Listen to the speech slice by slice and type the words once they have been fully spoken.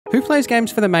Who plays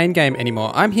games for the main game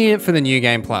anymore? I'm here for the New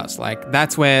Game Plus. Like,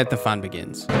 that's where the fun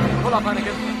begins. Pull up,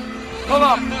 Anakin. Pull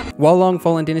up! While Long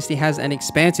Fallen Dynasty has an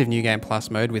expansive New Game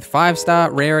Plus mode with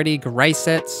 5-star, rarity, grace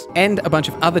sets, and a bunch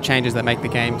of other changes that make the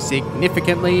game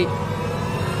significantly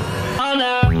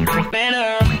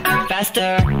better,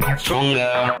 faster,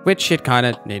 stronger. which it kind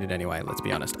of needed anyway, let's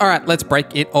be honest. All right, let's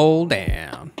break it all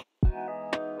down.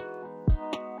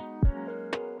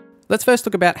 Let's first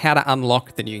look about how to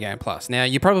unlock the New Game Plus. Now,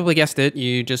 you probably guessed it,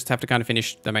 you just have to kind of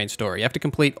finish the main story. You have to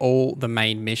complete all the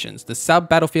main missions. The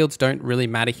sub-battlefields don't really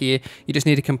matter here. You just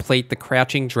need to complete the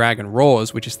Crouching Dragon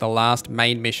Roars, which is the last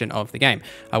main mission of the game.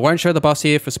 I won't show the boss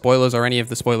here for spoilers or any of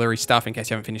the spoilery stuff in case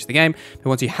you haven't finished the game, but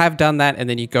once you have done that and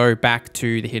then you go back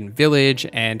to the Hidden Village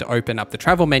and open up the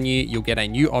travel menu, you'll get a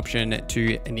new option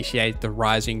to initiate the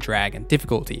Rising Dragon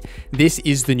difficulty. This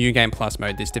is the New Game Plus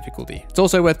mode, this difficulty. It's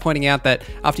also worth pointing out that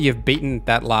after you've beaten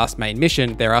that last main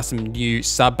mission, there are some new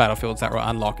sub-battlefields that will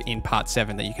unlock in part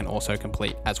 7 that you can also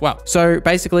complete as well. So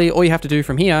basically, all you have to do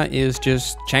from here is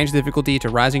just change the difficulty to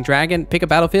Rising Dragon, pick a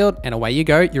battlefield, and away you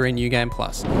go, you're in New Game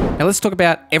Plus. Now let's talk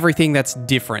about everything that's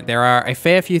different. There are a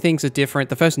fair few things that are different.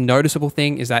 The first noticeable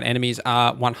thing is that enemies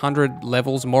are 100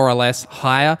 levels more or less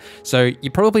higher. So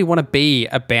you probably want to be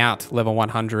about level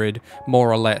 100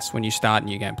 more or less when you start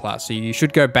New Game Plus. So you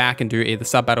should go back and do either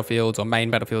sub-battlefields or main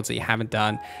battlefields that you haven't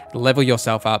done, level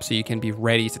yourself up so you can be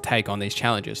ready to take on these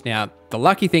challenges. Now, the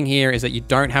lucky thing here is that you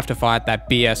don't have to fight that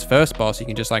BS first boss. You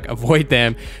can just like avoid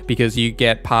them because you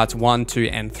get parts 1, 2,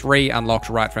 and 3 unlocked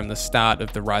right from the start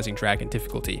of the Rising Dragon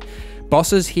difficulty.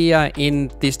 Bosses here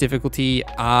in this difficulty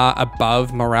are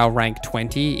above morale rank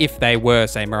 20 if they were,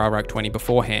 say, morale rank 20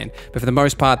 beforehand. But for the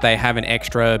most part, they have an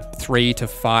extra 3 to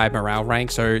 5 morale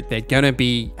rank. So they're going to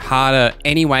be harder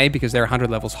anyway because they're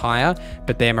 100 levels higher,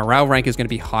 but their morale rank is going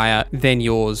to be higher than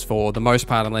yours for the most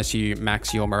part unless you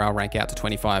max your morale rank out to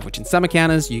 25, which in some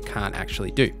encounters you can't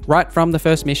actually do. Right from the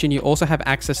first mission, you also have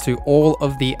access to all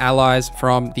of the allies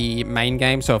from the main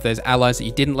game. So if there's allies that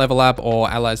you didn't level up or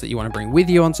allies that you want to bring with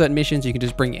you on certain missions, you can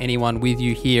just bring anyone with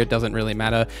you here. It doesn't really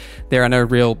matter. There are no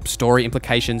real story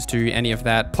implications to any of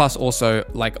that. Plus also,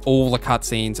 like, all the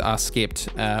cutscenes are skipped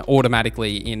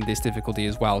automatically in this difficulty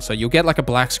as well. So you'll get like a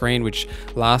black screen, which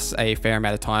lasts a fair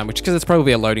amount of time, which, because it's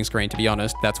probably a loading screen, to be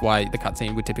honest, that's why the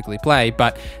cutscene would typically play,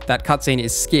 but that cutscene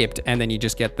is skipped and then you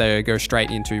just get the go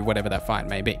straight into whatever that fight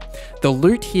may be. The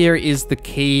loot here is the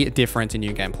key difference in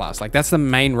New Game Plus. Like, that's the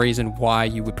main reason why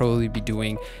you would probably be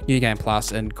doing New Game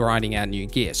Plus and grinding out new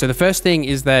gear. So the first thing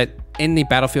is that in the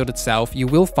battlefield itself, you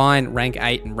will find rank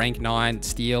 8 and rank 9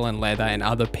 steel and leather and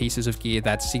other pieces of gear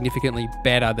that's significantly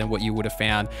better than what you would have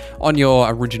found on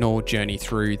your original journey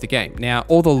through the game. Now,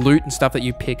 all the loot and stuff that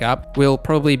you pick up will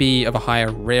probably be of a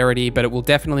higher rarity, but it will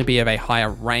definitely be of a higher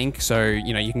rank. So,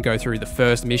 you know, you can go through the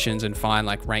first missions and find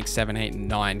like rank 7, 8, and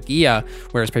 9 gear,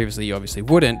 whereas previously you obviously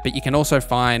wouldn't, but you can also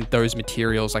find those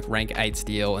materials like rank 8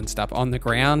 steel and stuff on the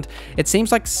ground. It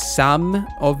seems like some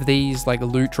of these like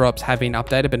loot drops have been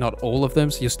updated, but not all of them.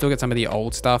 So you'll still get some of the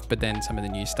old stuff, but then some of the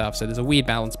new stuff. So there's a weird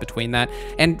balance between that.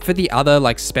 And for the other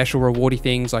like special rewardy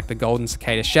things like the golden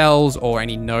cicada shells or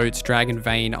any notes, dragon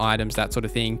vein items, that sort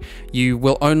of thing, you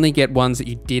will only get ones that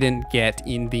you didn't get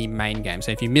in the main game.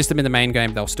 So if you missed them in the main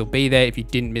game, they'll still be there. If you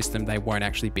didn't miss them, they won't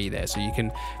actually be there. So you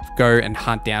can go and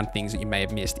hunt down things that you may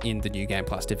have missed in the New Game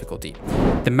Plus difficulty.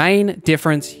 The main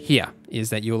difference here is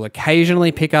that you'll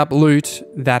occasionally pick up loot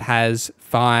that has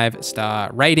 5-star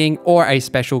rating or a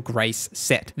special grace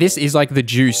set. This is like the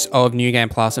juice of New Game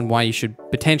Plus and why you should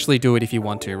potentially do it if you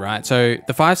want to, right? So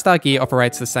the 5-star gear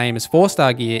operates the same as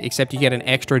 4-star gear, except you get an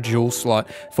extra jewel slot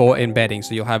for embedding.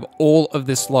 So you'll have all of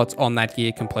the slots on that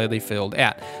gear completely filled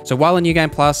out. So while in New Game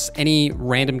Plus, any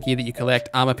random gear that you collect,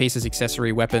 armor pieces,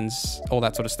 accessory, weapons, all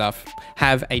that sort of stuff,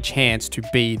 have a chance to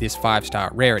be this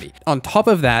 5-star rarity. On top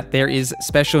of that, there is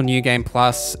special New Game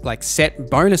Plus like set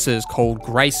bonuses called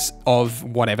Grace of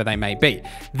whatever they may be.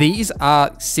 These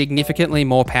are significantly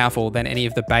more powerful than any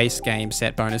of the base game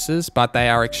set bonuses, but they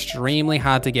are extremely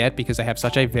hard to get because they have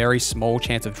such a very small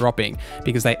chance of dropping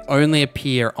because they only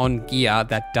appear on gear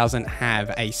that doesn't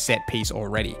have a set piece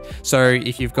already. So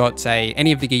if you've got, say,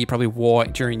 any of the gear you probably wore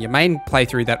during your main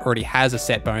playthrough that already has a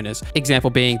set bonus, example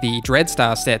being the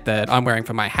Dreadstar set that I'm wearing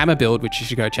for my hammer build, which you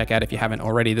should go check out if you haven't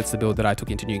already. That's the build that I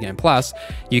took into New Game Plus.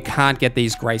 You can't get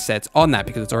these grace sets on that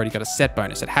because it's already got a set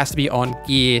bonus. It has to be on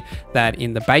gear that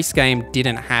in the base game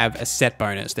didn't have a set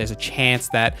bonus. There's a chance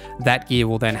that that gear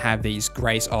will then have these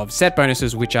grace of set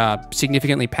bonuses, which are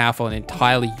significantly powerful and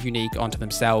entirely unique onto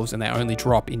themselves, and they only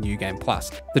drop in New Game Plus.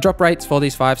 The drop rates for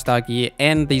these 5-star gear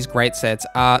and these great sets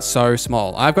are so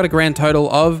small. I've got a grand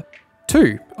total of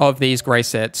 2 of these gray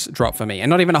sets drop for me. And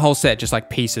not even a whole set, just like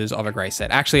pieces of a gray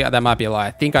set. Actually, that might be a lie.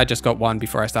 I think I just got one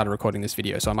before I started recording this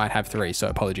video, so I might have 3, so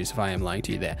apologies if I am lying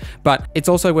to you there. But it's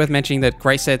also worth mentioning that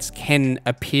gray sets can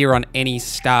appear on any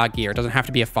star gear. It doesn't have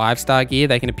to be a 5-star gear.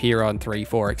 They can appear on 3,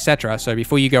 4, etc. So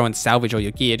before you go and salvage all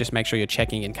your gear, just make sure you're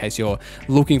checking in case you're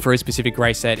looking for a specific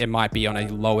gray set. It might be on a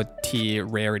lower tier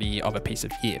rarity of a piece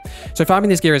of gear. So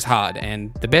farming this gear is hard,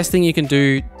 and the best thing you can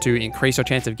do to increase your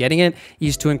chance of getting it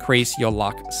is to increase your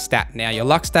luck stat. Now, your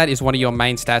luck stat is one of your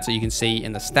main stats that you can see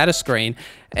in the status screen.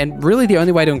 And really the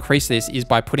only way to increase this is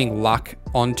by putting luck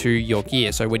onto your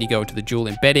gear. So when you go into the dual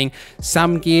embedding,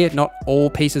 some gear, not all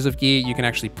pieces of gear, you can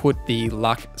actually put the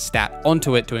luck stat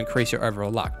onto it to increase your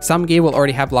overall luck. Some gear will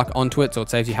already have luck onto it, so it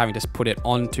saves you having to put it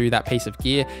onto that piece of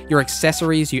gear. Your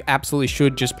accessories, you absolutely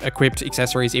should just equip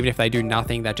accessories, even if they do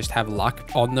nothing, that just have luck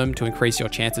on them to increase your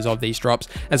chances of these drops,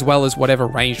 as well as whatever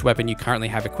ranged weapon you currently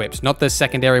have equipped. Not the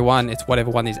secondary one, it's whatever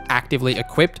one is actively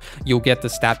equipped. You'll get the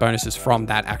stat bonuses from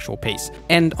that actual piece.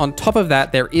 And on top of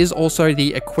that, there is also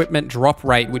the equipment drop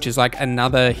rate, which is like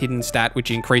another hidden stat which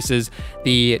increases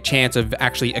the chance of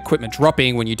actually equipment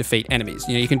dropping when you defeat enemies.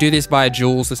 You know, you can do this via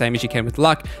jewels, the same as you can with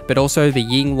luck, but also the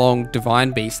Yinglong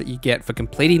Divine Beast that you get for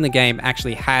completing the game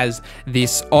actually has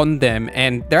this on them,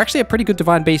 and they're actually a pretty good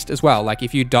Divine Beast as well. Like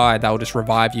if you die, they'll just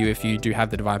revive you if you do have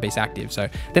the Divine Beast active. So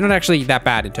they're not actually that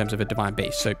bad in terms of a Divine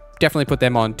Beast. So definitely put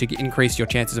them on to increase your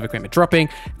chances of equipment dropping,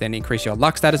 then increase your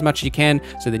luck stat as much as you can,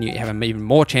 so then you have an even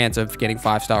more chance of getting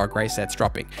 5-star or gray sets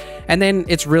dropping. And then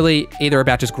it's really either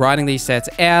about just grinding these sets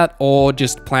out or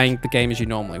just playing the game as you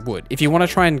normally would. If you want to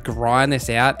try and grind this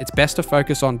out, it's best to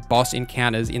focus on boss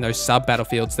encounters in those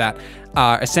sub-battlefields that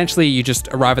are essentially you just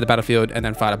arrive at the battlefield and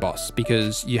then fight a boss,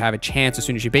 because you have a chance as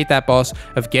soon as you beat that boss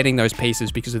of getting those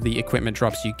pieces because of the equipment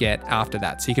drops you get after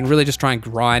that. So you can really just try and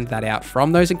grind that out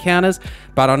from those encounters,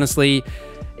 but honestly,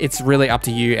 it's really up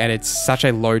to you, and it's such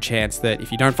a low chance that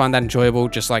if you don't find that enjoyable,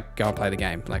 just like go and play the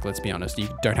game. Like, let's be honest, you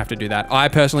don't have to do that. I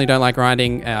personally don't like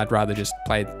grinding. I'd rather just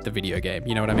play the video game.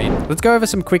 You know what I mean? Let's go over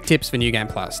some quick tips for New Game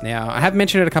Plus. Now, I have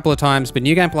mentioned it a couple of times, but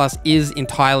New Game Plus is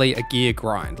entirely a gear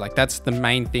grind. Like, that's the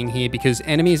main thing here, because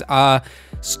enemies are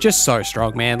just so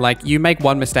strong, man. Like, you make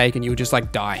one mistake and you'll just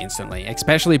like die instantly.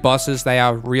 Especially bosses, they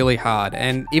are really hard.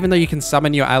 And even though you can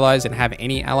summon your allies and have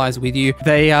any allies with you,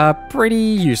 they are pretty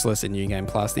useless in New Game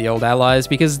Plus, the old allies,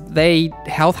 because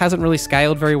health hasn't really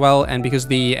scaled very well, and because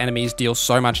the enemies deal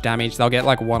so much damage, they'll get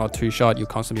like 1 or 2 shot, you'll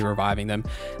constantly be reviving them.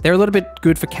 They're a little bit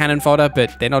good for cannon fodder,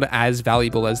 but they're not as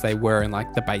valuable as they were in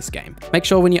like the base game. Make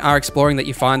sure when you are exploring that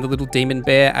you find the little demon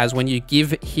bear, as when you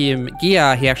give him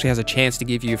gear, he actually has a chance to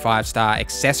give you 5-star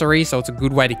accessories. So it's a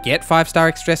good way to get 5-star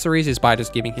accessories is by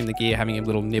just giving him the gear, having him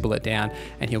little nibble it down,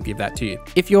 and he'll give that to you.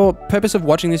 If your purpose of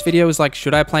watching this video is like,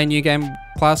 should I play New Game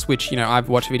Plus, which, you know, I've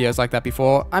watched videos like that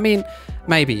before, I mean,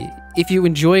 maybe. If you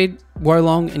enjoyed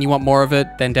 {Wo}Long and you want more of it,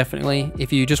 then definitely.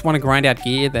 If you just want to grind out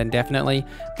gear, then definitely.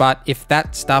 But if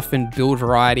that stuff and build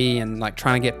variety and like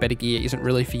trying to get better gear isn't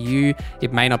really for you,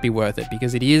 it may not be worth it,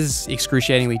 because it is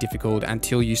excruciatingly difficult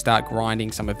until you start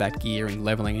grinding some of that gear and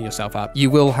leveling yourself up. You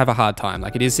will have a hard time.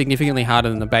 Like, it is significantly harder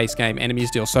than the base game. Enemies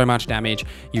deal so much damage.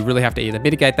 You really have to either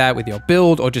mitigate that with your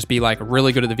build or just be like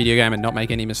really good at the video game and not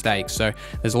make any mistakes. So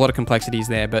there's a lot of complexities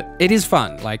there, but it is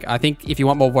fun. Like, I think if you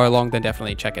want more {Wo}Long, then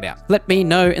definitely check it out. Let me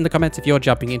know in the comments if you're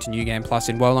jumping into New Game Plus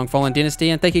in Long Fallen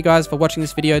Dynasty, and thank you guys for watching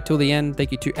this video till the end.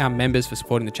 Thank you to our members for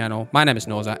supporting the channel. My name is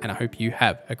Norza, and I hope you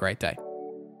have a great day.